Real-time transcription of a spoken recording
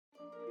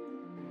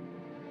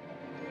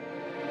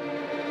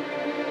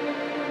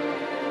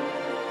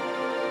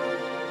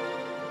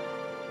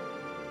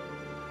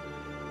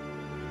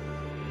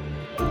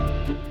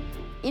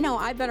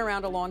I've been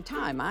around a long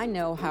time. I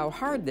know how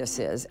hard this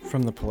is.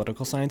 From the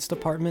Political Science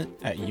Department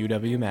at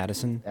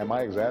UW-Madison. Am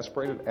I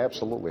exasperated?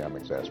 Absolutely, I'm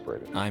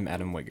exasperated. I'm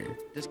Adam Wigger.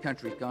 This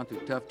country's gone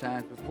through tough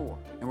times before,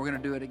 and we're going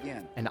to do it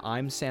again. And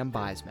I'm Sam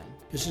Beisman.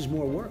 This is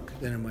more work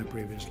than in my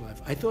previous life.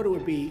 I thought it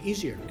would be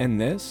easier. And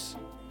this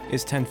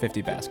is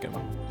 1050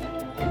 Bascom.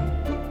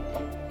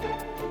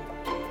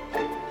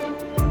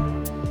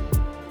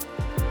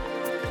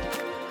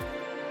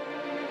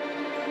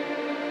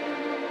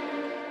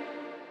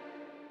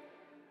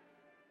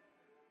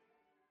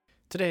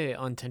 Today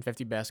on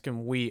 1050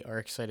 Bascom, we are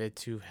excited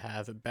to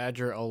have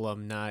Badger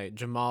alumni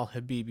Jamal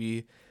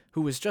Habibi,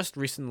 who was just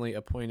recently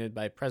appointed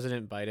by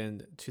President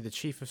Biden to the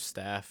Chief of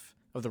Staff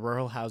of the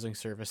Rural Housing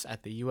Service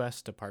at the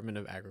U.S. Department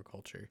of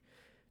Agriculture.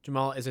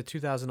 Jamal is a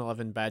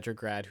 2011 Badger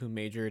grad who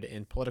majored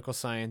in political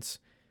science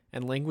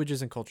and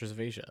languages and cultures of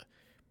Asia.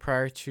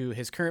 Prior to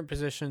his current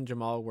position,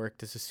 Jamal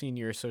worked as a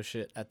senior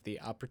associate at the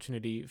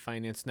Opportunity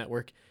Finance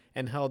Network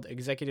and held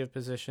executive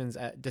positions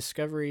at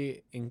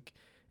Discovery Inc.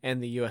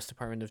 and the U.S.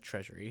 Department of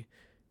Treasury.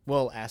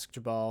 We'll ask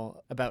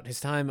Jamal about his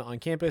time on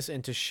campus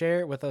and to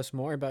share with us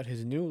more about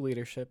his new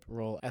leadership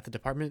role at the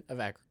Department of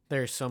Agriculture.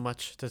 There's so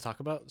much to talk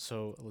about,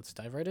 so let's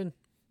dive right in.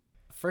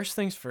 First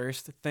things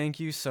first, thank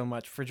you so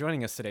much for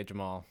joining us today,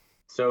 Jamal.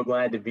 So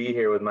glad to be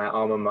here with my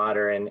alma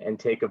mater and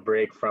take a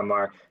break from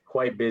our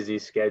quite busy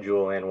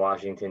schedule in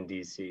Washington,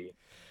 D.C.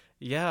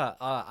 Yeah,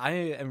 I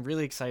am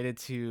really excited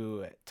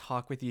to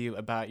talk with you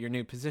about your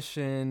new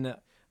position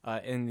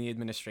in the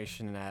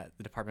administration at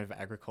the Department of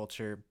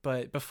Agriculture.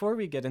 But before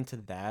we get into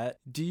that,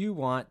 do you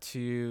want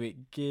to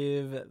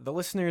give the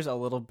listeners a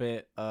little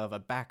bit of a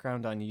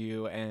background on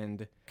you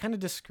and kind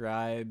of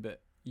describe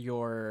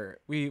your,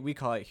 we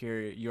call it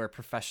here, your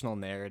professional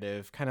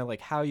narrative, kind of like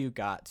how you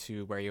got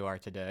to where you are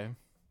today?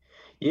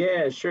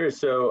 Yeah, sure.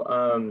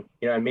 So,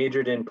 I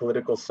majored in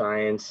political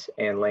science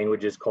and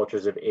languages,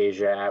 cultures of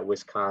Asia at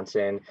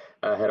Wisconsin.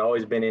 Had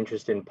always been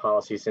interested in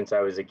policy since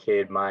I was a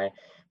kid. My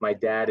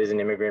dad is an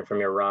immigrant from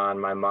Iran.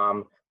 My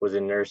mom was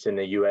a nurse in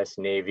the U.S.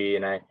 Navy,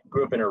 and I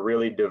grew up in a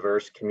really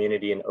diverse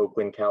community in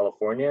Oakland,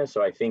 California.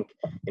 So I think,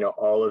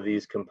 all of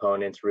these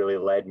components really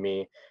led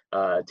me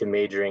to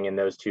majoring in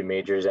those two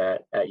majors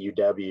at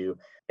UW.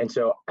 And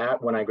so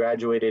when I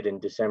graduated in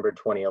December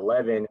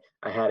 2011,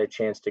 I had a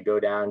chance to go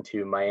down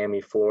to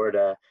Miami,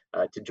 Florida,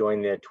 to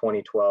join the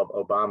 2012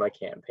 Obama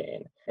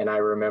campaign. And I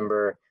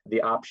remember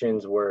the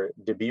options were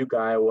Dubuque,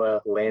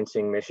 Iowa,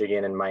 Lansing,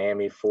 Michigan, and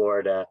Miami,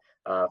 Florida,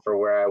 for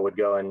where I would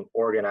go and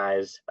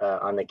organize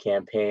on the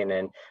campaign.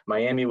 And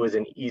Miami was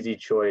an easy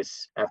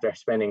choice after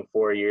spending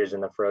 4 years in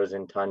the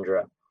frozen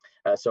tundra.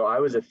 So I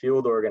was a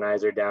field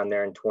organizer down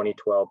there in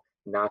 2012,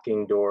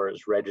 knocking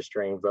doors,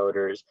 registering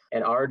voters.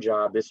 And our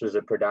job, this was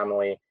a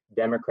predominantly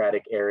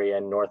Democratic area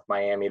in North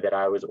Miami that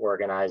I was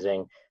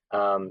organizing.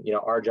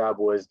 Our job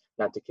was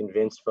not to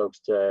convince folks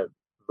to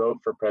vote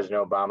for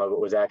President Obama,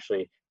 but was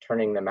actually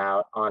turning them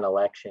out on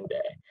election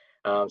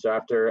day. So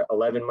after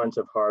 11 months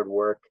of hard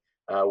work,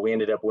 we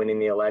ended up winning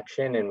the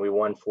election, and we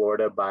won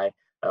Florida by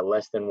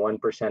less than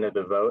 1% of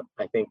the vote.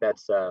 I think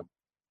that's the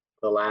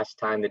last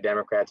time the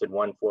Democrats had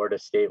won Florida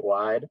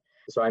statewide.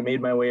 So I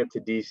made my way up to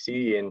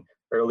D.C. in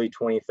early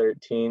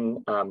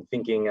 2013,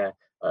 thinking a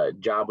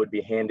job would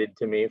be handed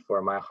to me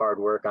for my hard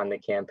work on the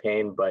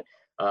campaign, but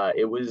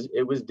it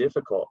was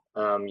difficult,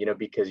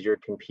 because you're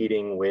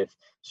competing with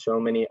so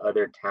many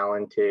other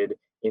talented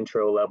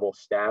intro-level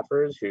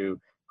staffers who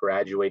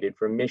graduated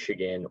from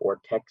Michigan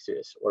or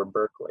Texas or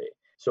Berkeley.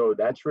 So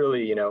that's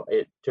really,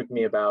 it took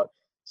me about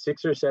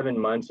 6 or 7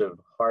 months of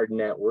hard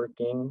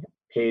networking,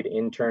 paid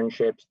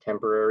internships,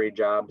 temporary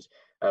jobs,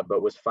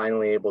 but was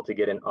finally able to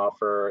get an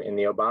offer in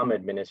the Obama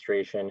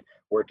administration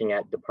working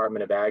at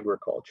Department of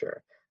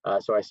Agriculture.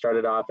 So I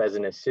started off as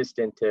an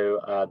assistant to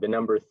the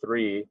number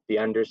 3, the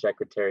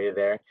undersecretary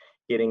there,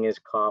 getting his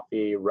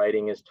coffee,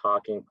 writing his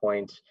talking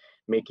points,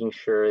 making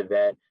sure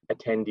that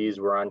attendees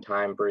were on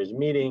time for his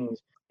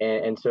meetings.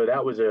 And so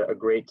that was a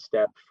great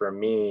step for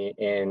me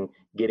in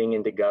getting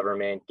into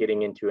government,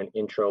 getting into an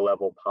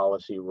intro-level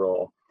policy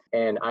role.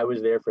 And I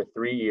was there for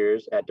 3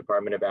 years at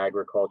Department of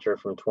Agriculture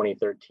from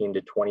 2013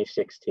 to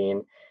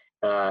 2016.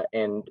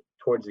 And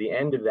towards the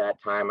end of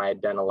that time, I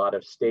had done a lot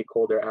of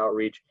stakeholder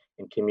outreach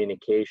and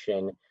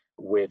communication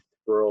with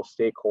rural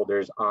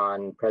stakeholders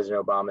on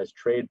President Obama's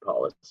trade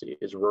policy,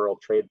 his rural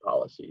trade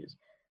policies,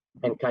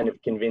 and kind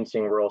of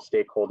convincing rural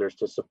stakeholders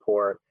to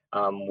support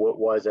what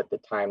was at the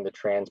time the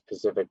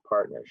Trans-Pacific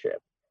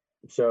Partnership.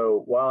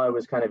 So while I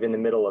was kind of in the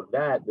middle of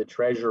that, the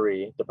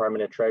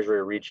Department of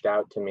Treasury reached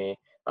out to me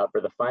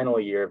for the final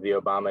year of the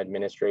Obama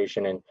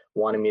administration and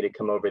wanted me to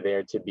come over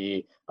there to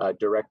be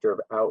Director of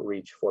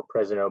Outreach for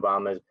President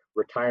Obama's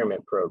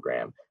retirement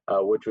program,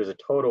 which was a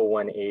total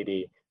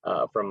 180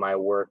 from my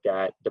work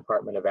at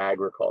Department of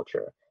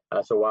Agriculture.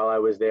 So while I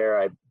was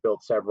there, I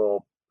built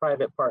several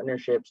private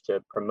partnerships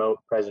to promote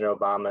President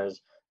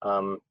Obama's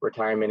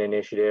retirement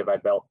initiative. I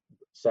built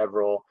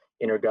several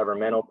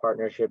intergovernmental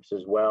partnerships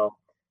as well.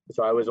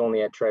 So I was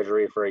only at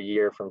Treasury for a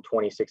year from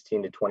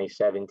 2016 to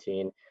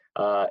 2017.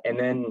 And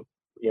then,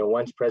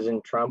 once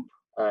President Trump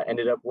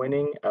ended up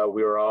winning,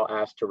 we were all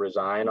asked to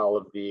resign, all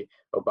of the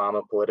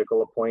Obama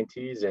political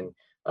appointees, and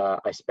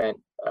I spent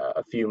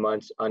a few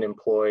months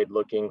unemployed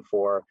looking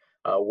for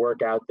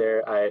work out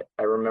there.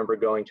 I remember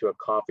going to a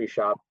coffee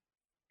shop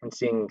and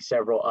seeing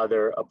several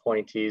other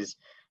appointees,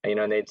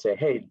 and they'd say,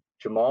 "Hey,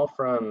 Jamal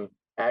from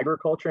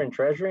Agriculture and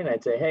Treasury," and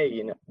I'd say,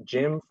 "Hey,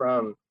 Jim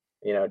from,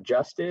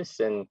 Justice,"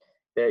 and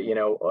that,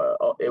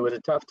 it was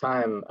a tough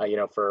time,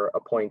 for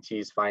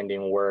appointees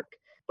finding work,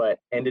 but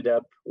ended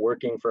up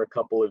working for a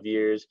couple of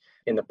years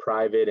in the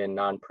private and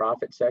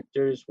nonprofit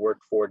sectors,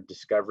 worked for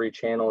Discovery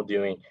Channel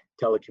doing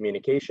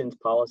telecommunications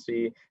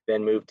policy,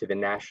 then moved to the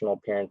National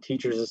Parent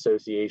Teachers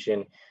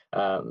Association,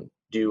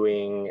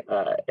 doing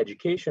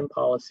education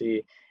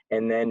policy,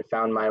 and then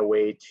found my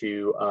way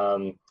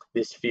to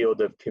this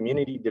field of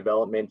community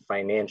development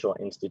financial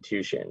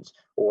institutions,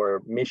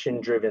 or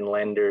mission-driven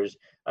lenders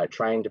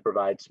trying to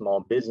provide small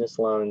business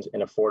loans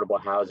and affordable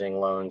housing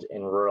loans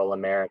in rural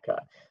America.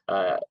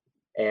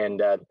 And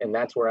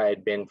that's where I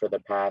had been for the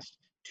past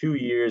 2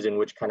 years, in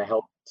which kind of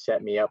helped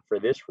set me up for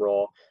this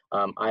role.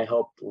 I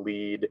helped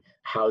lead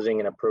housing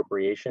and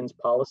appropriations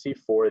policy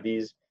for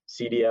these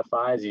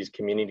CDFIs, these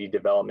community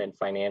development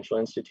financial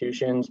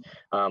institutions,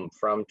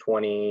 from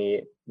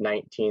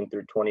 2019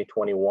 through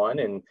 2021.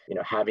 And,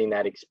 having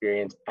that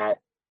experience at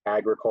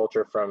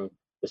agriculture from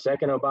the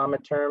second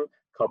Obama term,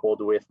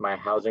 coupled with my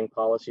housing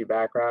policy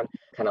background,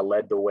 kind of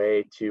led the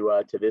way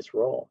to this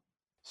role.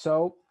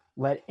 So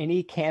let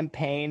any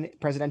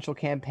presidential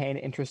campaign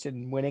interested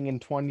in winning in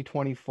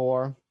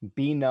 2024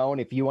 be known.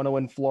 If you want to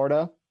win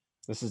Florida,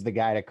 this is the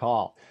guy to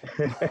call.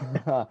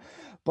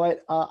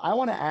 But I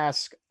want to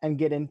ask and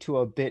get into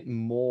a bit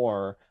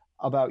more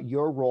about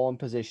your role and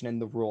position in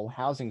the Rural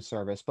Housing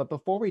Service. But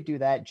before we do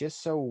that,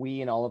 just so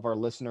we and all of our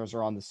listeners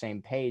are on the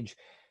same page,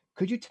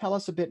 could you tell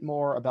us a bit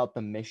more about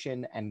the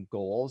mission and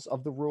goals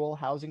of the Rural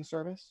Housing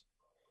Service?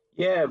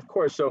 Yeah, of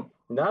course. So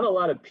not a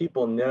lot of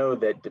people know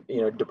that,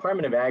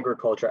 Department of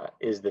Agriculture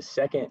is the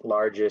second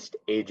largest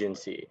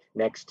agency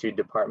next to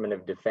Department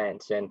of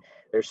Defense. And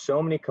there's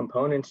so many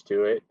components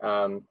to it.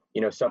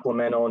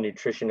 Supplemental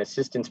Nutrition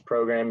Assistance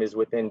Program is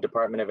within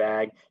Department of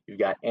Ag. You've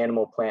got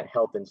Animal Plant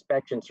Health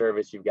Inspection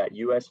Service. You've got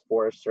U.S.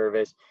 Forest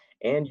Service,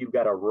 and you've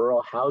got a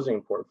rural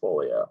housing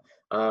portfolio.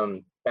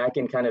 Back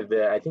in kind of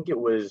I think it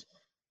was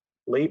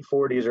late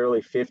 40s,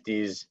 early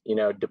 50s,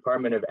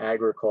 Department of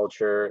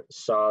Agriculture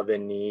saw the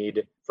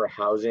need for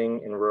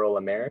housing in rural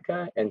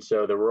America. And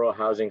so the Rural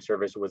Housing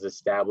Service was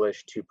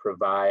established to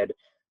provide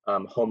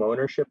home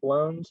ownership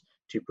loans,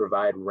 to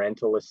provide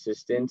rental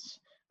assistance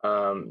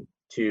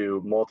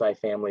to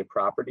multifamily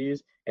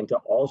properties, and to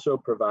also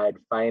provide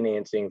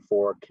financing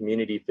for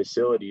community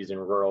facilities in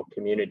rural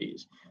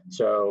communities.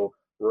 So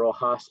rural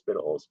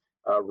hospitals,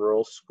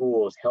 rural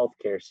schools,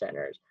 healthcare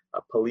centers,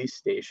 police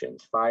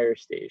stations, fire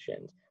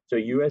stations. So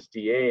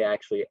USDA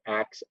actually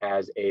acts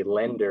as a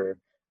lender,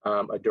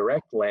 a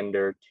direct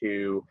lender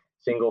to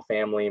single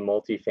family,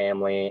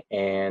 multifamily,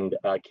 and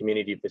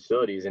community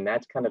facilities. And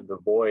that's kind of the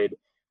void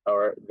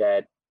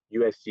that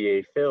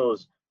USDA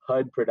fills.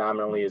 HUD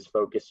predominantly is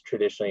focused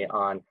traditionally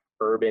on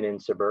urban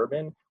and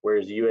suburban,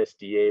 whereas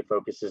USDA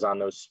focuses on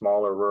those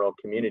smaller rural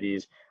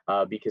communities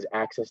because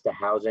access to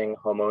housing,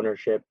 home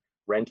ownership,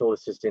 rental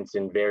assistance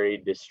in very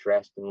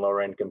distressed and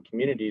lower income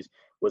communities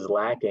was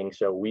lacking.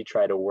 So we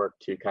try to work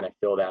to kind of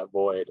fill that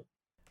void.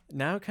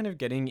 Now, kind of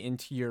getting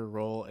into your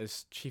role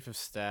as chief of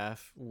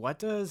staff, what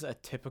does a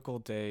typical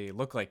day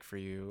look like for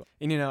you?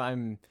 And,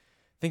 I'm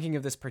thinking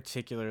of this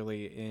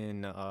particularly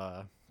in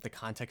the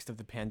context of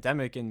the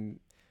pandemic, and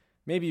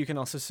maybe you can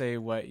also say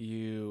what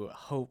you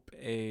hope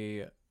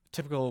a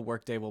typical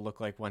workday will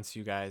look like once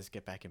you guys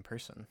get back in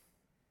person.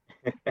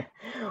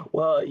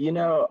 Well,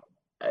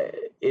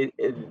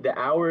 the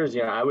hours,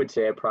 I would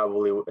say I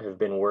probably have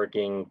been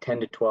working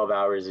 10 to 12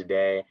 hours a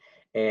day.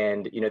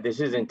 And, this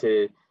isn't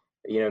to,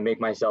 make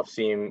myself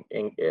seem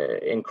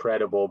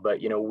incredible, but,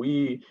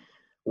 we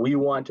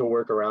want to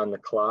work around the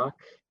clock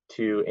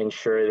to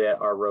ensure that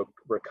our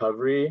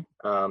recovery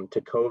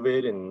to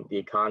COVID and the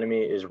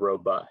economy is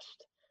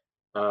robust.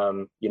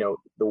 The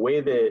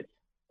way that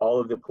all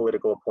of the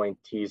political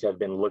appointees have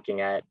been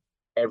looking at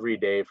every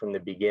day from the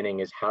beginning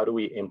is how do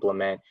we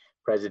implement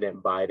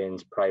President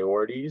Biden's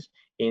priorities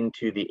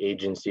into the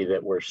agency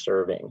that we're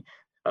serving.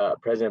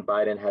 President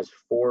Biden has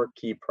 4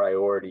 key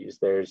priorities.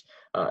 There's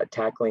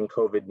tackling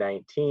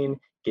COVID-19,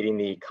 getting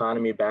the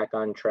economy back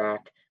on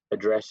track,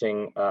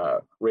 addressing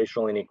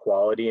racial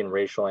inequality and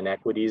racial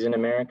inequities in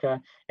America,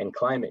 and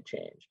climate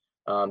change.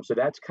 So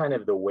that's kind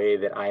of the way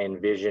that I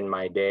envision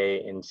my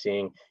day in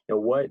seeing,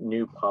 what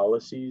new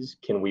policies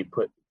can we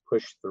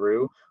push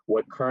through,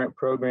 what current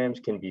programs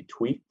can be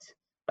tweaked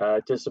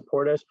to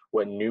support us,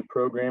 what new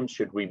programs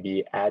should we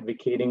be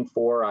advocating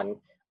for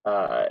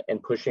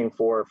and pushing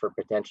for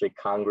potentially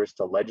Congress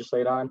to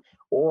legislate on,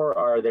 or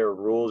are there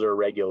rules or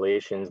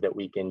regulations that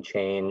we can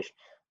change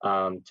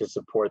to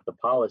support the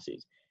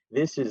policies?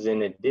 This is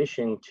in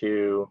addition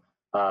to,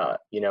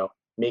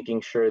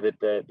 making sure that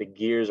the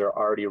gears are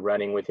already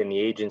running within the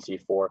agency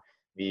for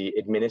the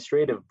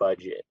administrative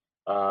budget,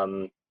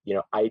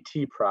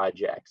 IT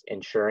projects,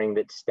 ensuring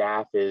that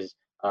staff is,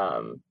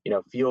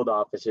 field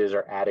offices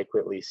are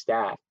adequately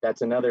staffed.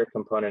 That's another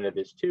component of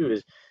this too,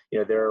 is,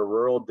 there are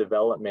rural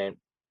development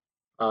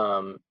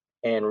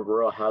and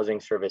rural housing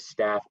service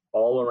staff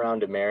all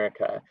around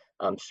America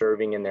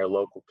serving in their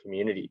local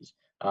communities.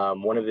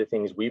 One of the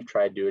things we've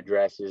tried to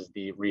address is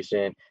the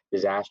recent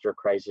disaster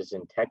crisis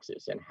in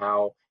Texas, and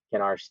how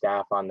can our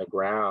staff on the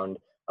ground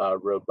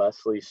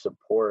robustly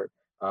support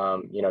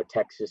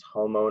Texas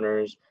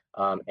homeowners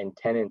and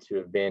tenants who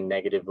have been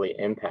negatively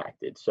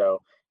impacted.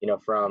 So,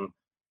 from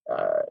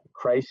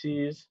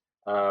crises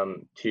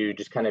to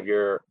just kind of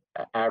your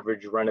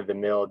average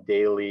run-of-the-mill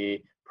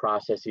daily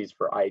processes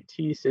for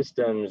IT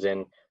systems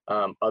and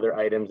other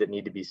items that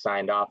need to be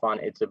signed off on.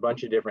 It's a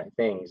bunch of different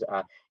things.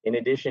 In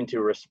addition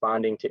to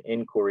responding to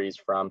inquiries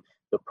from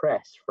the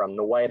press, from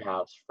the White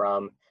House,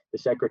 from the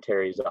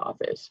Secretary's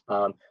office.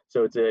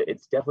 So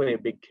it's definitely a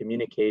big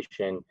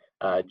communication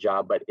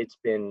job, but it's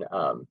been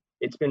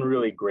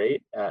really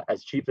great.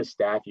 As chief of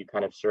staff, you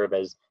kind of serve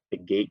as the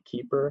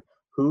gatekeeper.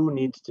 Who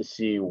needs to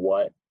see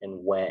what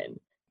and when?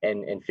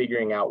 And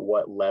figuring out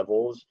what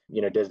levels,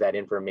 does that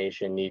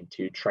information need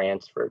to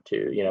transfer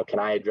to? Can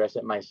I address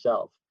it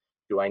myself?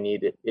 Do I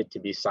need it to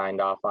be signed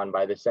off on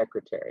by the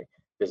secretary?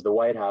 Does the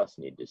White House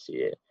need to see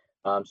it?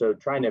 So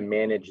trying to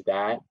manage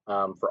that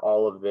for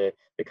all of the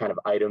kind of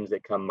items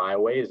that come my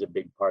way is a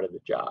big part of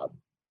the job.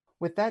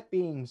 With that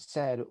being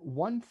said,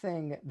 one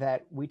thing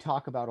that we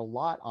talk about a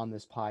lot on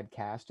this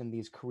podcast and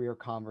these career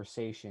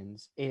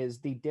conversations is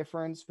the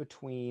difference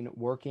between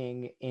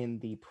working in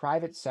the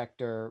private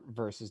sector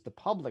versus the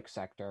public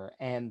sector,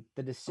 and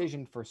the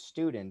decision for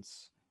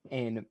students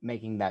in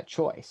making that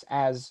choice,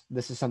 as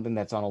this is something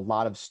that's on a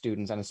lot of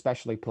students and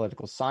especially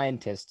political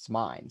scientists'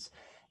 minds.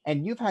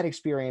 And you've had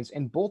experience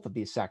in both of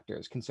these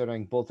sectors,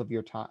 considering both of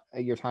your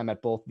time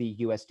at both the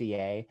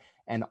USDA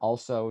and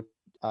also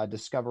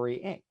Discovery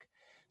Inc.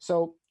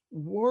 So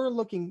we're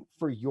looking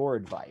for your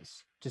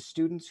advice to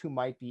students who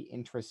might be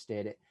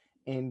interested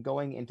in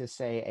going into,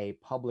 say, a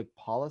public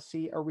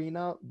policy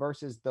arena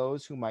versus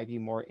those who might be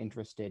more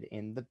interested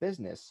in the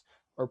business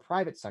or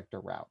private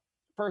sector route.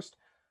 First,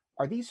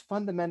 are these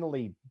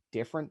fundamentally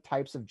different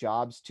types of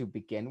jobs to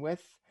begin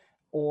with?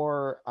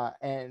 Or,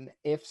 and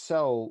if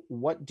so,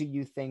 what do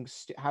you think,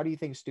 how do you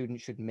think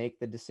students should make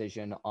the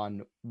decision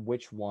on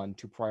which one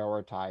to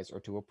prioritize or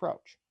to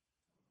approach?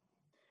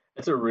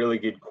 That's a really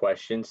good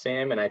question,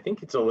 Sam. And I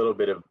think it's a little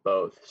bit of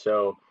both.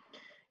 So,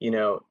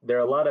 there are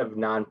a lot of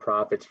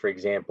nonprofits, for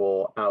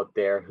example, out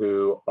there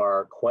who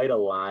are quite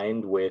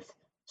aligned with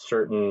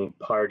certain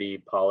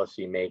party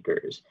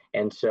policymakers.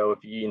 And so if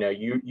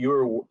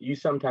you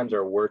sometimes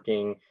are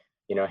working,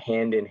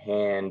 hand in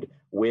hand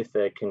with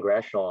a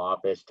congressional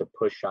office to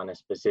push on a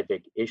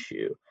specific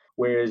issue.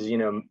 Whereas,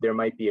 there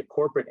might be a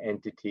corporate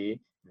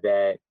entity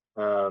that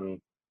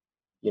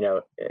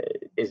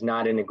is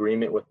not in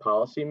agreement with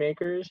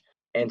policymakers.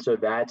 And so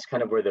that's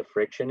kind of where the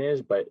friction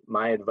is. But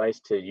my advice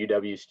to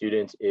UW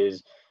students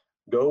is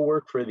go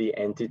work for the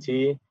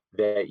entity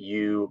that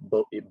you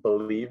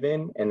believe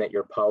in and that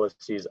your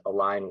policies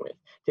align with.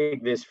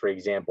 Take this, for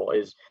example,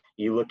 is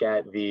you look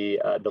at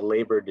the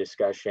labor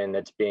discussion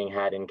that's being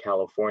had in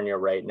California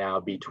right now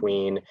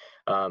between,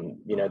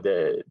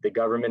 the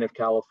government of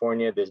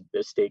California,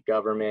 the state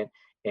government,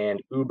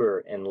 and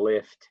Uber and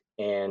Lyft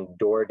and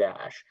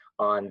DoorDash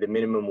on the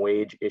minimum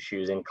wage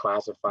issues and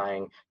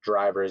classifying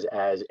drivers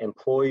as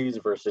employees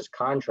versus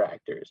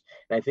contractors.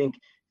 And I think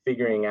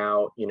figuring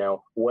out,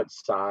 what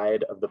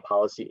side of the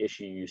policy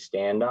issue you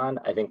stand on,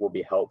 I think will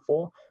be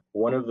helpful.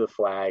 One of the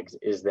flags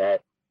is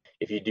that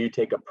if you do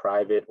take a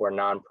private or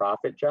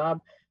nonprofit job,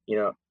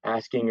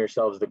 asking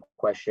yourselves the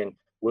question,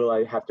 will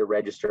I have to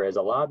register as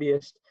a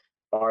lobbyist?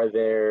 Are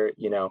there,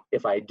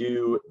 if I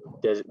do,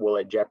 will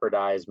it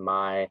jeopardize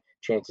my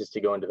chances to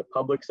go into the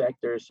public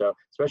sector? So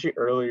especially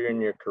earlier in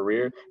your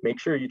career, make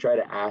sure you try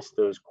to ask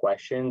those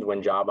questions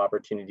when job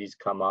opportunities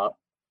come up,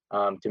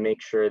 to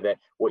make sure that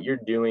what you're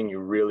doing you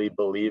really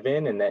believe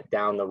in, and that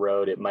down the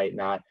road it might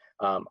not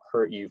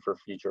hurt you for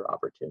future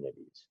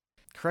opportunities.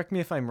 Correct me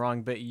if I'm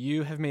wrong, but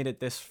you have made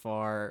it this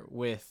far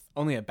with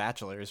only a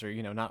bachelor's, or,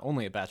 not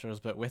only a bachelor's,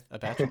 but with a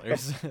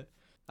bachelor's.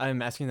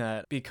 I'm asking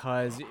that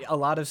because a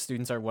lot of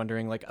students are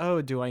wondering, like,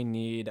 oh, do I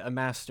need a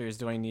master's?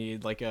 Do I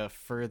need like a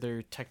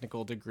further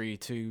technical degree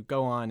to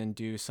go on and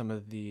do some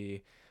of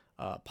the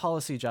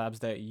policy jobs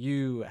that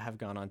you have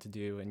gone on to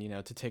do, and,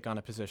 to take on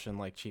a position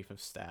like chief of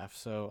staff?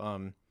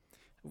 So,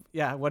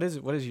 what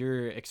is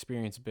your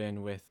experience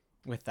been with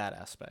that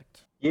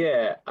aspect?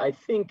 Yeah, I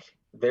think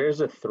there's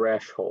a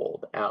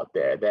threshold out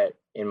there that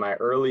in my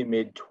early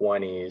mid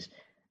 20s,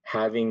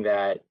 having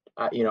that,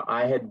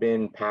 I had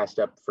been passed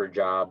up for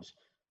jobs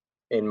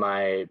in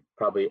my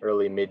probably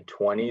early mid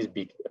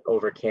 20s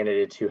over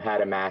candidates who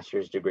had a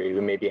master's degree,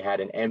 who maybe had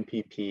an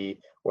MPP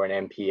or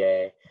an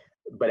MPA.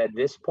 But at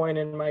this point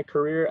in my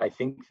career, I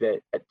think that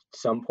at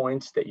some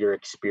points that your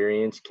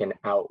experience can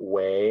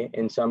outweigh,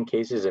 in some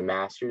cases, a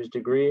master's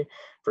degree.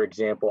 For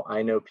example,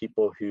 I know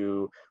people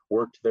who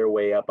worked their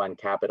way up on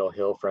Capitol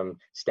Hill from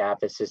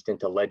staff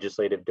assistant to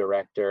legislative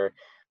director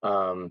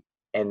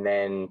and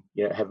then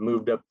have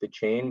moved up the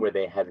chain where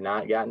they have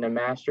not gotten a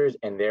master's,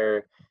 and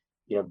they're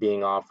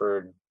being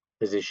offered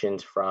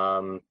positions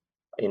from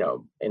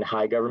in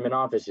high government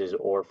offices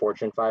or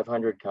Fortune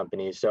 500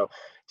 companies. So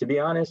to be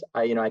honest,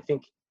 I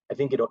think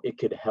it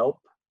could help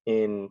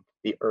in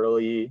the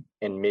early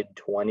and mid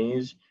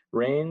 20s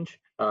range.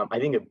 I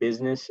think a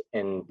business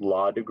and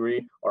law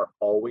degree are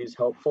always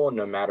helpful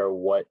no matter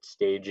what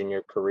stage in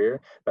your career.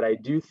 But I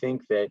do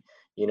think that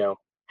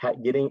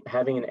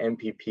having an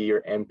MPP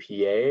or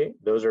MPA,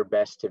 those are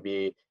best to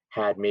be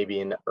had maybe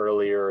in the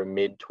earlier or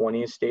mid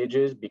 20s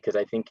stages, because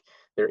I think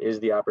there is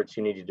the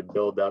opportunity to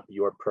build up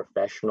your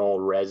professional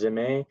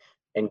resume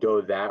and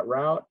go that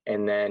route.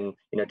 And then,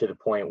 to the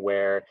point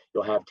where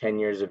you'll have 10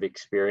 years of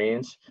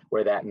experience,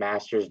 where that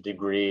master's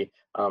degree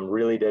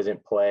really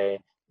doesn't play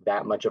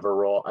that much of a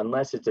role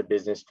unless it's a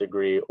business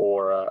degree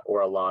or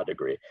a law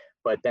degree.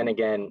 But then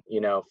again,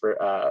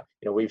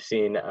 we've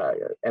seen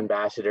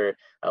Ambassador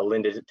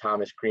Linda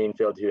Thomas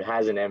Greenfield, who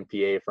has an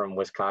MPA from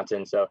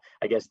Wisconsin. So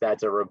I guess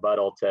that's a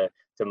rebuttal to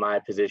my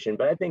position.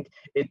 But I think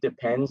it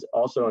depends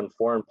also in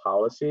foreign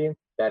policy.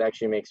 That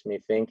actually makes me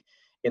think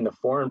in the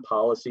foreign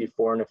policy,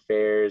 foreign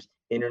affairs,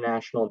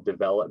 international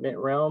development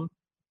realm,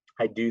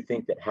 I do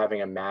think that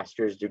having a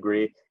master's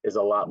degree is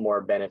a lot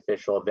more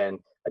beneficial than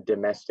a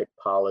domestic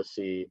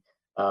policy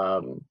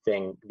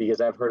thing,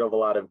 because I've heard of a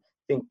lot of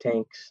think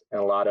tanks and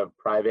a lot of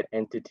private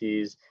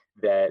entities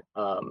that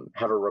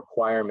have a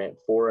requirement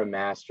for a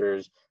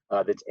master's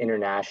that's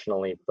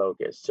internationally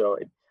focused. So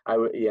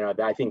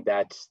I think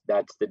that's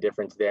the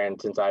difference there.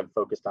 And since I've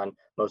focused on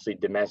mostly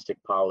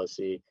domestic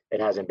policy, it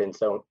hasn't been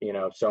so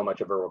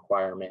much of a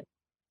requirement.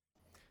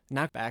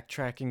 Now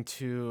backtracking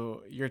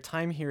to your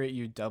time here at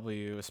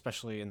UW,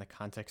 especially in the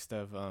context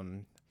of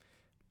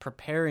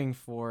preparing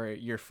for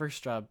your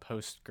first job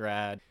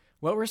post-grad,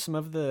 what were some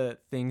of the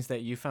things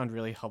that you found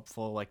really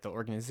helpful, like the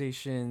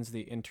organizations,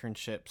 the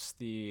internships,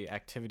 the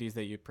activities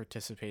that you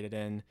participated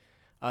in,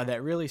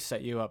 that really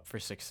set you up for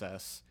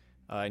success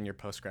in your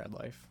post-grad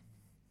life?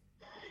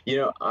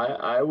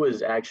 I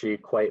was actually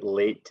quite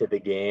late to the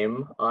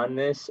game on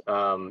this.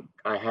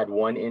 I had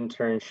one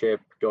internship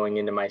going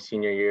into my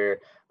senior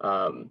year,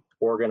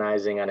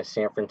 organizing on a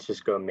San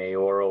Francisco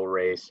mayoral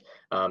race.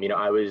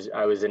 I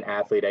was an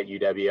athlete at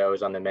UW. I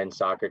was on the men's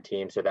soccer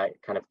team, so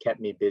that kind of kept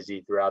me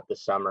busy throughout the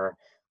summer,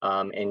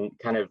 and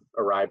kind of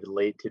arrived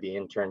late to the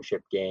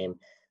internship game.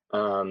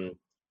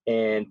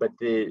 But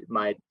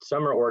my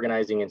summer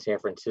organizing in San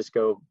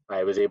Francisco,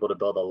 I was able to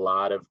build a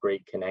lot of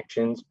great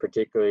connections,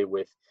 particularly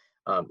with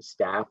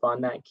staff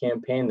on that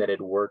campaign that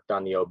had worked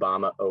on the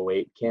Obama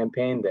 08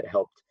 campaign that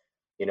helped,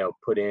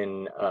 put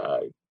in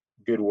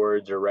good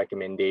words or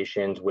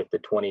recommendations with the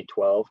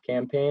 2012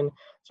 campaign.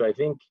 So I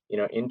think,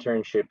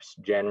 internships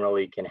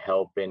generally can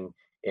help in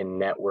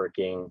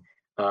networking.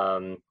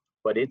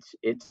 But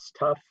it's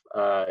tough.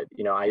 I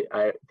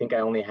think I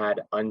only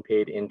had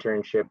unpaid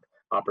internship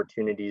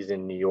opportunities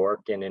in New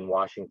York and in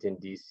Washington,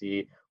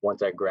 D.C.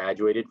 once I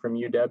graduated from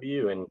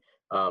UW.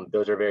 And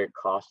those are very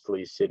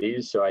costly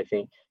cities. So I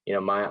think,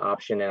 my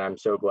option, and I'm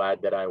so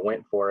glad that I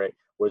went for it,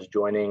 was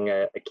joining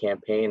a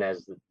campaign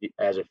as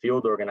a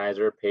field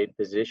organizer, paid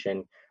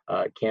position.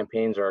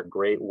 Campaigns are a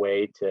great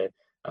way to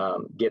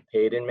get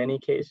paid in many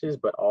cases,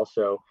 but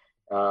also,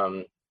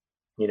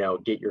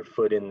 get your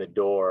foot in the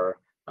door,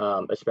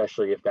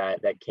 especially if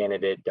that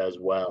candidate does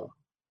well.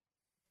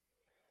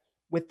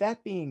 With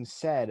that being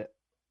said,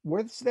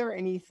 was there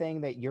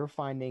anything that you're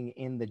finding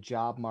in the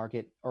job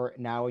market or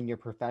now in your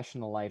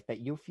professional life that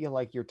you feel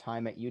like your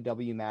time at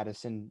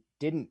UW-Madison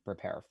didn't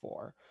prepare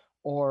for?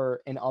 Or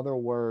in other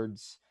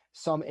words,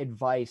 some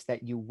advice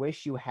that you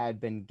wish you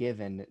had been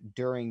given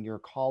during your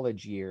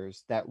college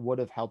years that would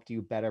have helped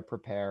you better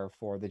prepare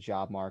for the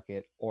job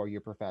market or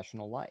your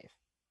professional life?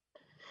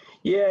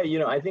 Yeah,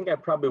 I think I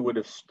probably would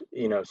have,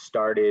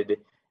 started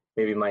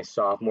maybe my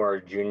sophomore or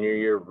junior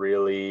year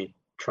really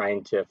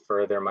trying to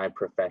further my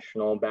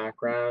professional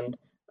background.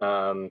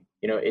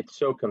 It's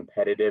so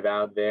competitive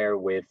out there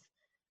with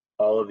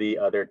all of the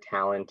other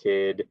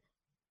talented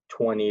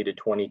 20 to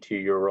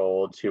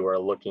 22-year-olds who are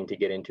looking to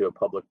get into a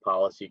public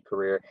policy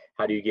career.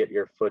 How do you get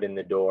your foot in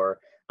the door?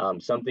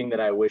 Something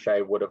that I wish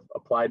I would have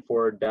applied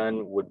for or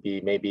done would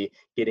be maybe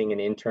getting an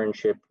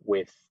internship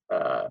with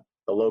the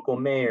local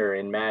mayor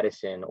in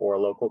Madison or a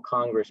local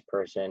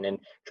congressperson and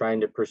trying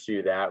to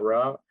pursue that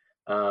route.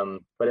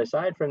 But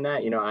aside from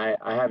that,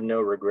 I have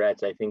no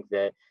regrets. I think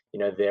that,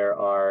 there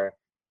are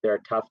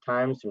tough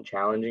times, some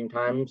challenging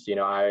times.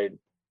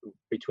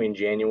 Between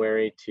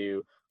January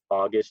to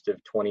August of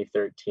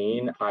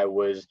 2013, I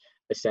was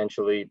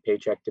essentially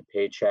paycheck to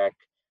paycheck,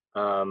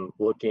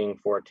 looking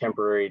for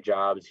temporary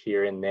jobs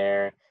here and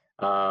there.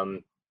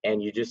 And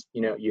you just,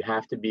 you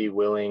have to be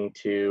willing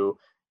to,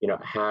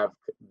 have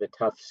the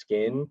tough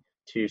skin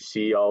to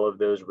see all of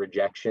those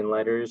rejection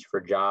letters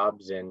for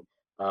jobs. And,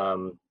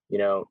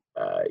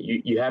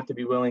 you have to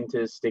be willing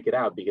to stick it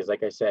out, because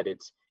like I said,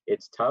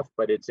 it's tough,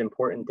 but it's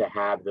important to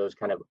have those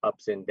kind of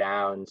ups and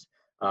downs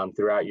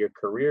throughout your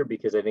career,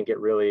 because I think it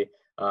really,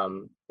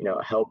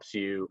 helps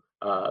you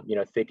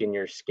thicken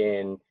your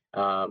skin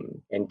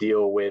and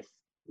deal with,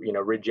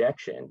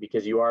 rejection,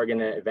 because you are going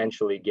to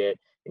eventually get,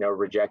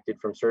 rejected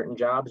from certain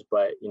jobs,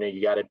 but,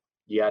 you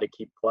got to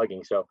keep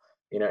plugging. So,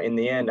 in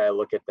the end, I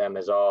look at them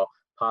as all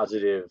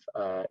positive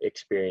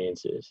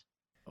experiences.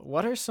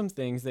 What are some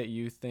things that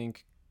you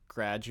think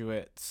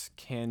graduates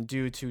can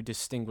do to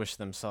distinguish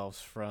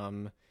themselves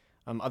from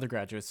other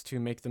graduates to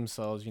make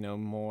themselves,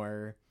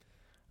 more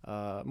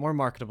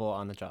marketable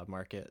on the job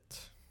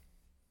market?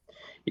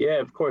 Yeah,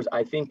 of course.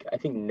 I think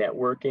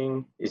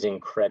networking is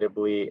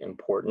incredibly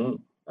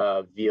important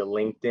via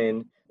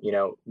LinkedIn.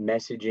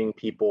 Messaging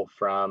people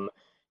from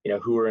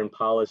who are in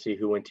policy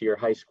who went to your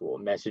high school,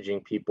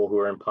 messaging people who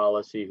are in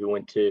policy who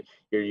went to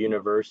your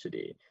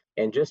university,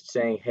 and just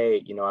saying,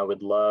 hey, I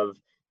would love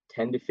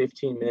 10 to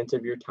 15 minutes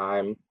of your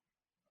time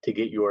to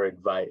get your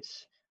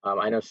advice.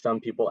 I know some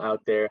people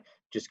out there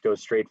just go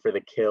straight for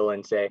the kill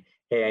and say,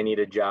 hey, I need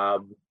a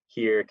job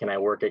here. Can I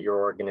work at your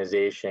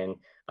organization?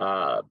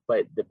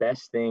 But the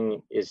best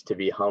thing is to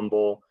be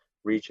humble,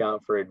 reach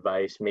out for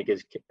advice, make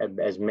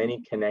as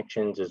many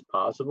connections as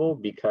possible,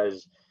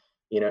 because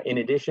in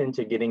addition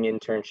to getting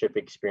internship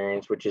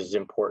experience, which is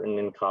important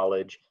in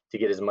college to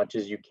get as much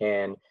as you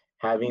can,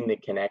 having the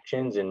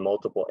connections in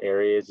multiple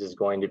areas is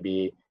going to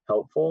be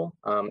helpful,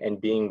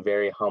 and being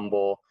very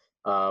humble.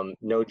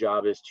 No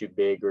job is too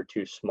big or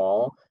too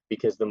small,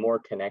 because the more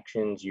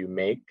connections you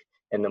make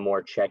and the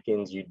more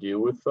check-ins you do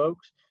with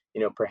folks,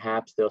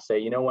 perhaps they'll say,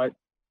 you know what,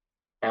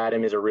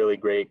 Adam is a really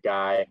great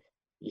guy.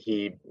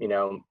 He,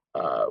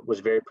 was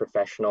very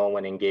professional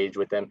when engaged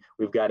with them.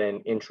 We've got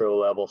an intro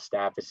level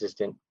staff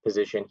assistant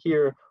position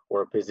here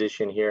or a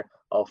position here.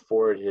 I'll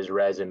forward his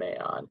resume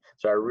on.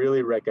 So I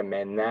really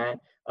recommend that,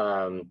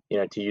 to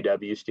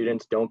UW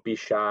students. Don't be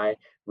shy.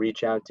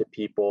 Reach out to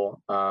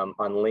people on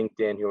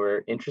LinkedIn who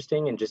are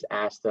interesting and just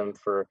ask them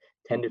for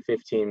 10 to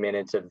 15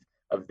 minutes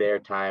of their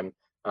time,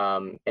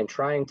 and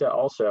trying to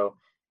also,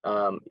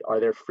 are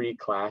there free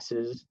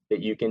classes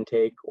that you can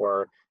take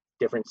or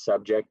different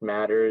subject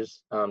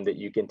matters that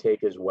you can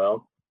take as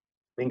well?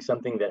 I think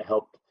something that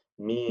helped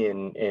me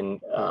in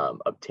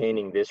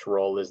obtaining this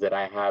role is that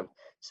I have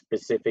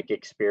specific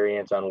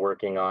experience on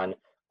working on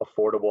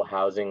affordable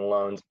housing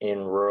loans in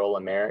rural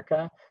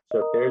America. So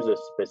if there's a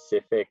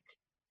specific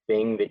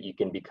thing that you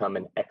can become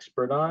an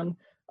expert on,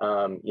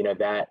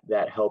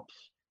 that helps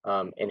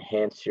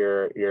enhance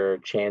your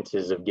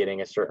chances of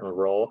getting a certain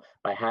role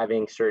by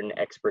having certain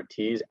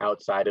expertise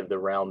outside of the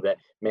realm that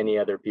many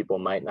other people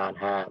might not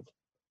have.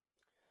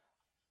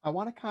 I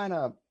want to kind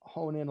of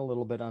hone in a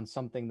little bit on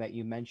something that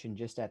you mentioned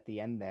just at the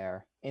end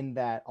there, in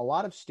that a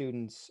lot of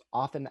students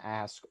often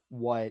ask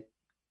what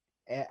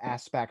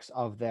aspects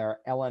of their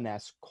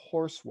LNS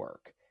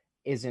coursework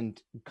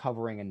isn't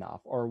covering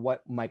enough, or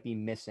what might be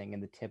missing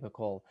in the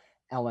typical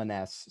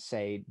LNS,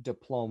 say,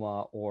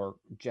 diploma or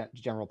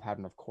general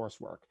pattern of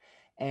coursework.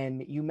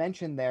 And you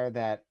mentioned there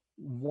that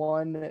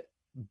one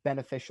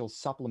beneficial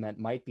supplement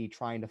might be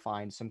trying to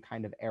find some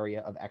kind of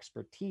area of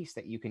expertise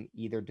that you can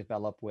either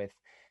develop with,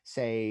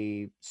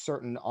 say,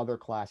 certain other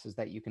classes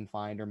that you can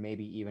find, or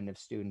maybe even if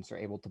students are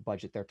able to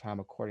budget their time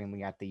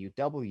accordingly at the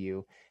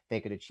UW, they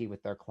could achieve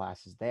with their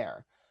classes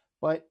there.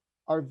 But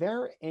are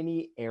there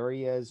any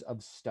areas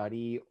of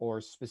study or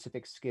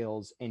specific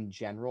skills in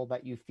general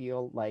that you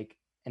feel like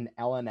an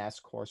LNS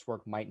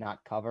coursework might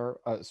not cover?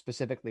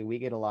 Specifically, we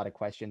get a lot of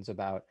questions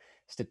about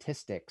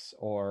statistics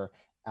or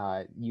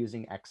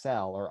using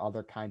Excel or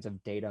other kinds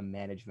of data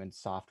management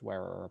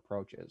software or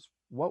approaches.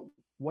 What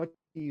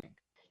do you think?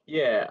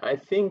 Yeah, I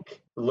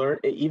think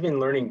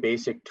learning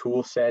basic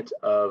tool sets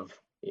of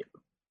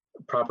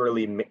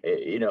properly,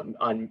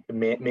 on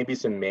maybe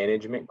some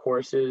management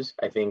courses.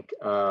 I think,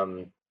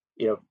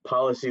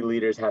 policy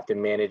leaders have to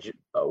manage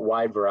a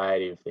wide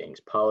variety of things: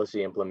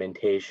 policy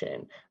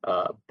implementation,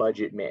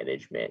 budget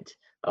management,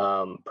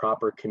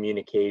 proper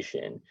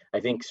communication.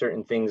 I think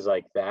certain things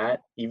like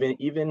that,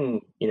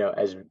 even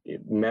as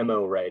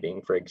memo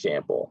writing, for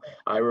example.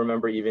 I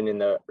remember even in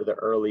the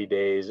early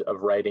days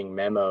of writing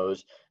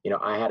memos,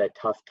 I had a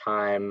tough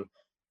time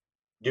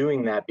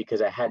doing that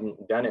because I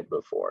hadn't done it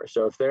before.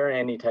 So if there are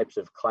any types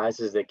of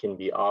classes that can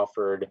be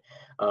offered,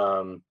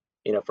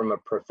 from a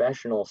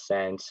professional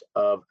sense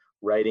of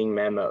writing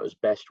memos,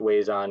 best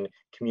ways on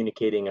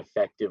communicating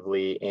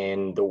effectively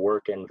in the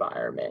work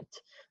environment,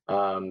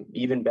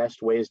 even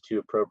best ways to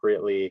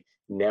appropriately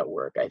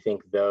network, I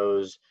think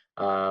those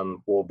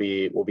will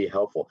be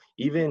helpful.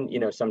 Even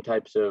some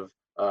types of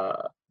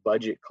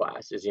budget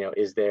classes.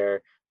 Is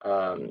there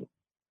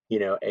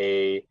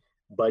a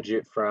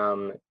budget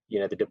from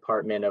the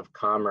Department of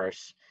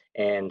Commerce,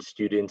 and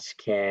students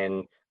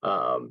can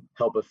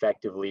help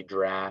effectively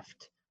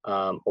draft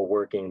a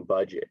working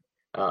budget.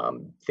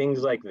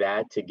 Things like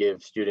that to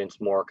give students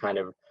more kind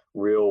of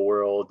real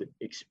world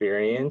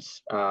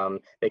experience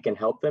that can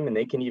help them, and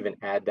they can even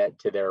add that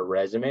to their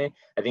resume.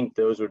 I think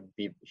those would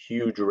be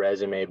huge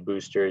resume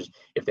boosters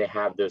if they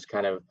have those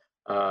kind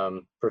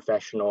of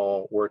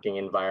professional working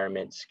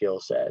environment skill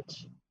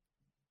sets.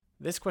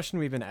 This question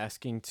we've been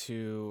asking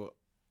to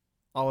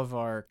all of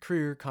our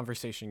career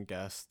conversation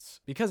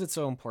guests, because it's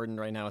so important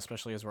right now,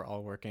 especially as we're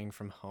all working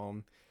from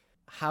home.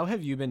 How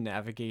have you been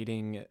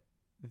navigating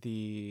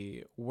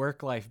the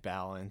work-life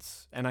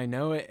balance? And I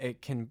know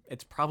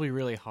it's probably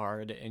really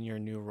hard in your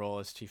new role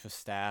as chief of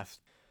staff.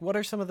 What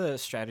are some of the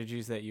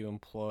strategies that you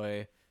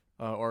employ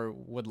or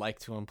would like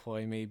to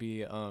employ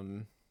maybe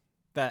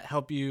that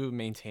help you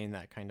maintain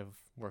that kind of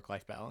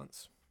work-life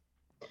balance?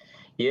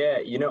 Yeah,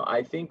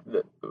 I think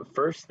the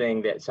first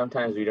thing that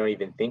sometimes we don't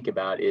even think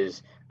about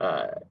is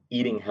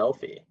eating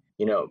healthy.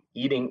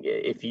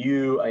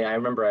 I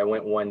remember I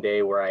went one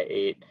day where I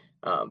ate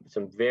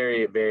some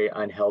very, very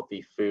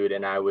unhealthy food,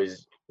 and I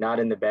was not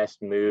in the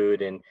best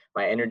mood and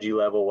my energy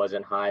level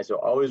wasn't high. So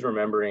always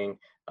remembering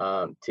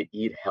to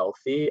eat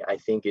healthy, I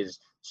think, is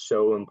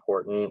so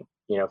important,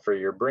 for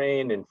your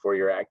brain and for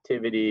your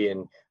activity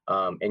and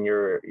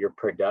your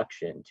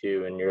production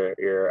too, and your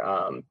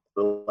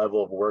the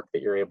level of work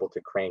that you're able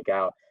to crank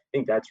out. I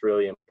think that's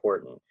really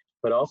important.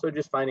 But also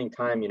just finding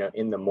time,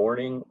 in the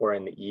morning or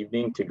in the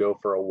evening to go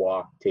for a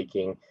walk,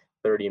 taking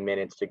 30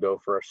 minutes to go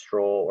for a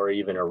stroll or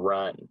even a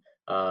run.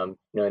 In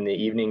the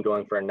evening,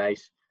 going for a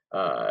nice,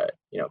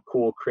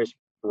 cool, crisp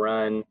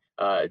run,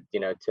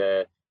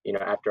 after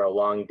a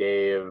long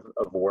day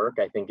of work,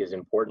 I think is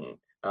important.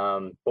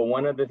 But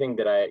one other thing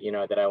that I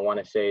want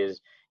to say is,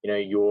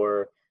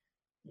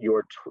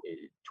 your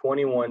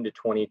 21 to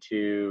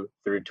 22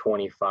 through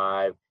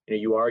 25,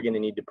 you are going to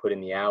need to put in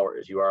the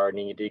hours. You are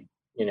going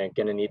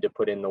to need to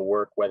put in the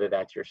work, whether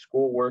that's your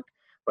schoolwork,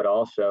 but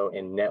also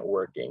in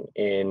networking,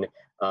 in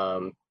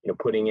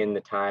putting in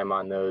the time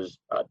on those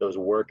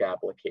work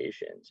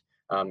applications.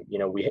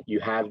 You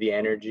have the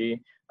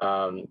energy.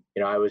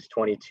 I was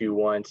 22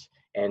 once,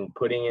 and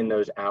putting in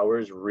those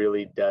hours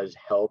really does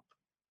help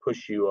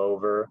push you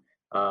over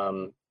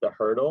the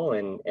hurdle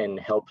and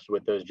helps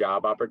with those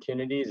job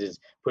opportunities, is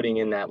putting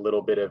in that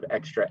little bit of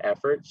extra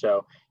effort.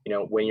 So,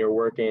 when you're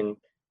working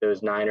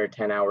those 9 or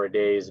 10-hour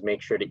days,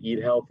 make sure to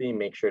eat healthy,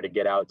 make sure to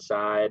get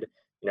outside,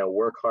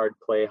 work hard,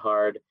 play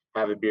hard,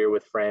 have a beer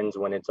with friends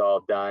when it's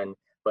all done.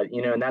 But,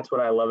 and that's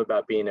what I love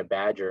about being a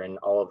Badger, and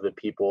all of the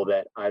people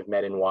that I've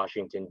met in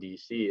Washington,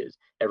 D.C. is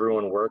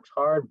everyone works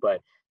hard,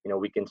 but,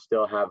 we can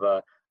still have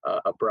a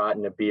brat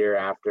and a beer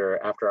after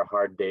a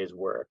hard day's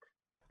work.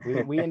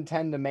 We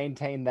intend to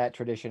maintain that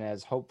tradition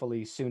as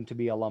hopefully soon to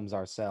be alums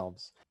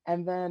ourselves.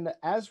 And then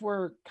as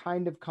we're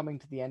kind of coming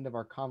to the end of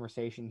our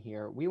conversation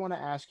here, we want to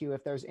ask you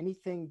if there's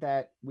anything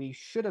that we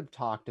should have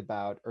talked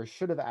about or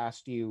should have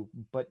asked you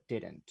but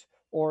didn't.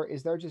 Or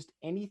is there just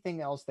anything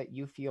else that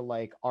you feel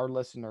like our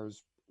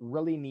listeners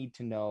really need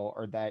to know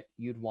or that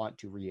you'd want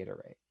to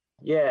reiterate?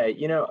 Yeah,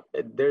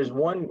 there's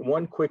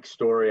one quick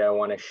story I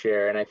want to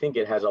share, and I think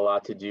it has a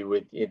lot to do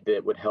with it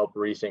that would help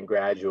recent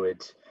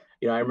graduates.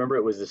 I remember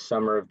it was the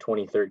summer of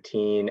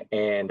 2013,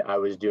 and I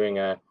was doing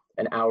an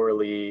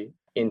hourly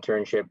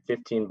internship,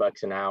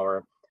 $15 an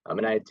hour,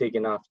 and I had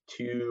taken off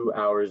 2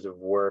 hours of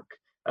work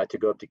to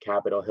go up to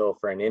Capitol Hill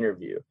for an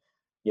interview.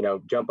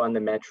 Jump on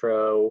the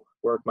metro,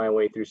 work my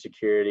way through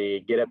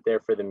security, get up there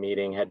for the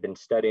meeting. Had been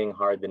studying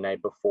hard the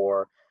night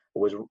before,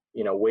 was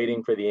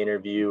waiting for the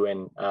interview,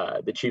 and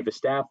the chief of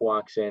staff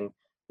walks in,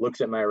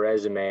 looks at my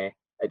resume.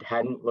 I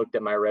hadn't looked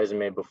at my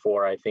resume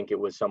before. I think it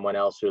was someone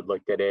else who had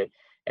looked at it.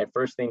 And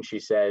first thing she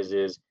says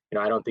is,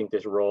 I don't think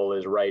this role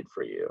is right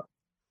for you.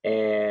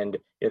 And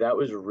that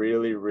was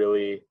really,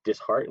 really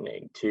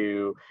disheartening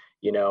to,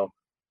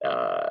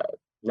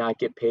 not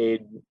get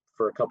paid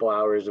for a couple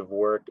hours of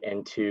work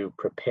and to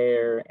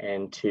prepare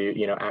and to,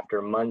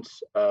 after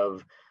months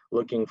of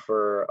looking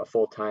for a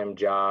full-time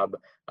job,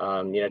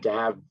 to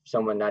have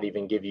someone not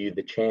even give you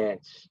the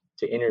chance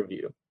to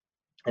interview.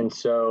 And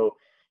so,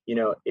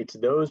 it's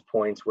those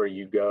points where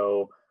you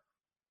go,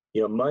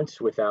 months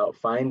without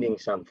finding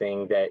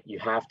something that you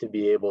have to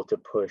be able to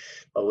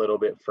push a little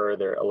bit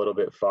further, a little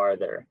bit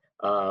farther.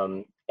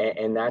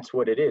 And that's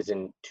what it is.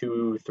 And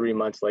 2-3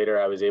 months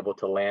later, I was able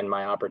to land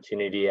my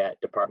opportunity at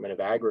Department of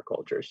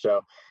Agriculture.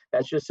 So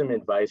that's just some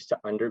advice to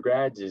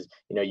undergrads is,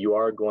 you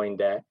are going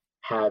to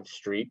have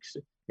streaks,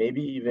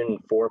 maybe even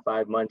 4 or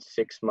 5 months,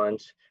 6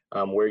 months,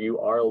 where you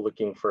are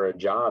looking for a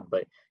job.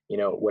 But,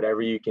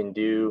 whatever you can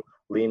do,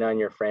 lean on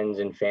your friends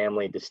and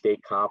family to stay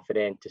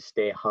confident, to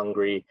stay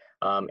hungry,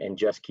 and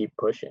just keep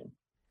pushing.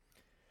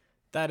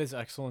 That is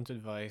excellent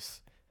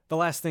advice. The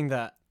last thing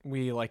that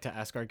we like to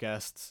ask our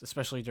guests,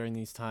 especially during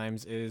these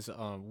times, is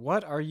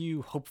what are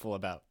you hopeful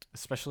about,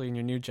 especially in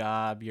your new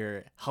job?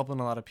 You're helping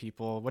a lot of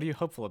people. What are you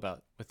hopeful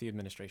about with the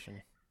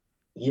administration?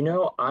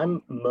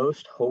 I'm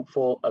most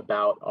hopeful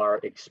about our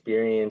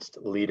experienced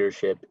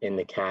leadership in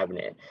the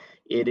cabinet.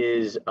 It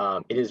is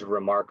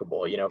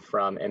remarkable,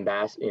 from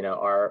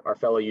our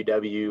fellow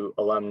UW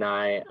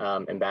alumni,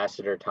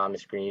 Ambassador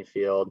Thomas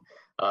Greenfield,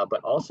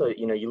 but also,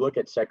 you look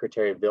at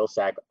Secretary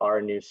Vilsack,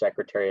 our new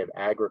Secretary of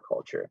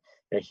Agriculture.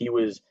 He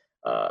was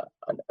a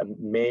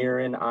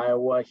mayor in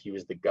Iowa, he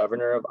was the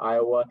governor of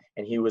Iowa,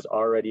 and he was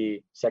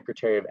already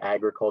Secretary of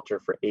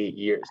Agriculture for 8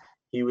 years.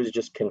 He was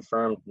just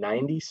confirmed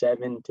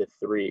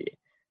 97-3.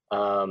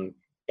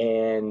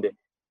 And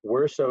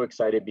we're so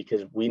excited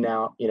because we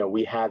now,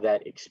 we have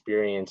that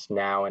experience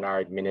now in our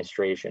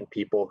administration,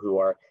 people who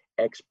are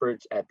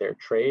experts at their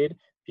trade,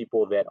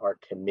 people that are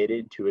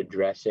committed to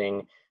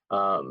addressing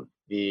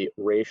the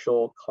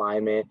racial,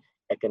 climate,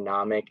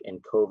 economic,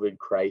 and COVID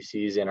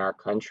crises in our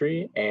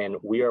country. And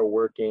we are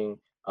working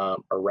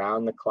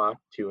around the clock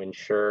to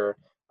ensure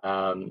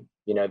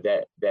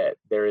that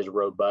there is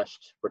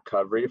robust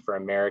recovery for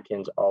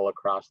Americans all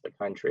across the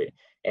country.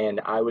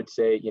 And I would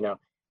say,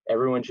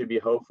 everyone should be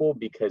hopeful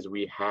because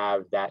we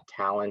have that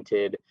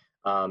talented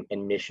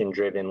and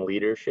mission-driven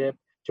leadership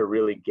to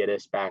really get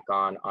us back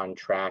on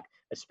track,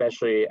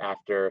 especially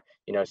after,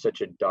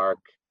 such a dark,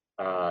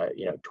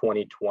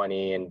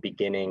 2020 and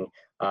beginning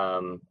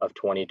of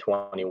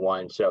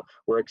 2021. So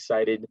we're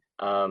excited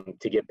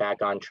to get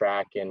back on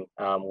track, and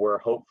we're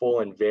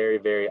hopeful and very,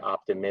 very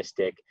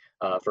optimistic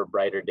for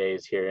brighter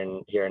days here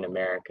in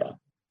America.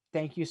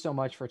 Thank you so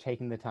much for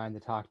taking the time to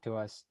talk to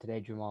us today,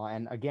 Jamal.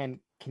 And again,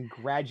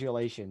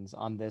 congratulations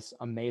on this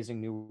amazing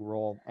new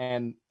role.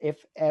 And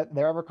if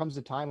there ever comes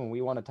a time when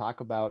we want to talk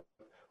about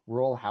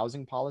rural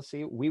housing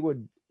policy, we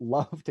would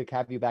love to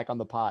have you back on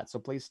the pod. So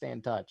please stay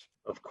in touch.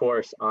 Of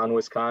course, on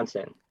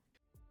Wisconsin.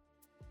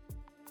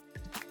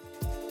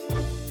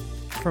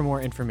 For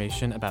more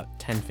information about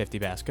 1050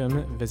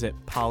 Bascom, visit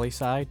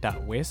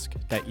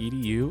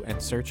polysci.wisc.edu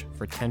and search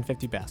for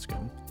 1050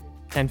 Bascom.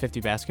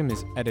 1050 Bascom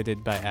is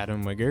edited by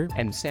Adam Wigger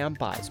and Sam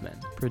Beisman,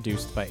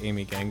 produced by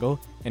Amy Gangle,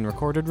 and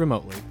recorded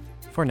remotely.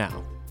 For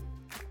now.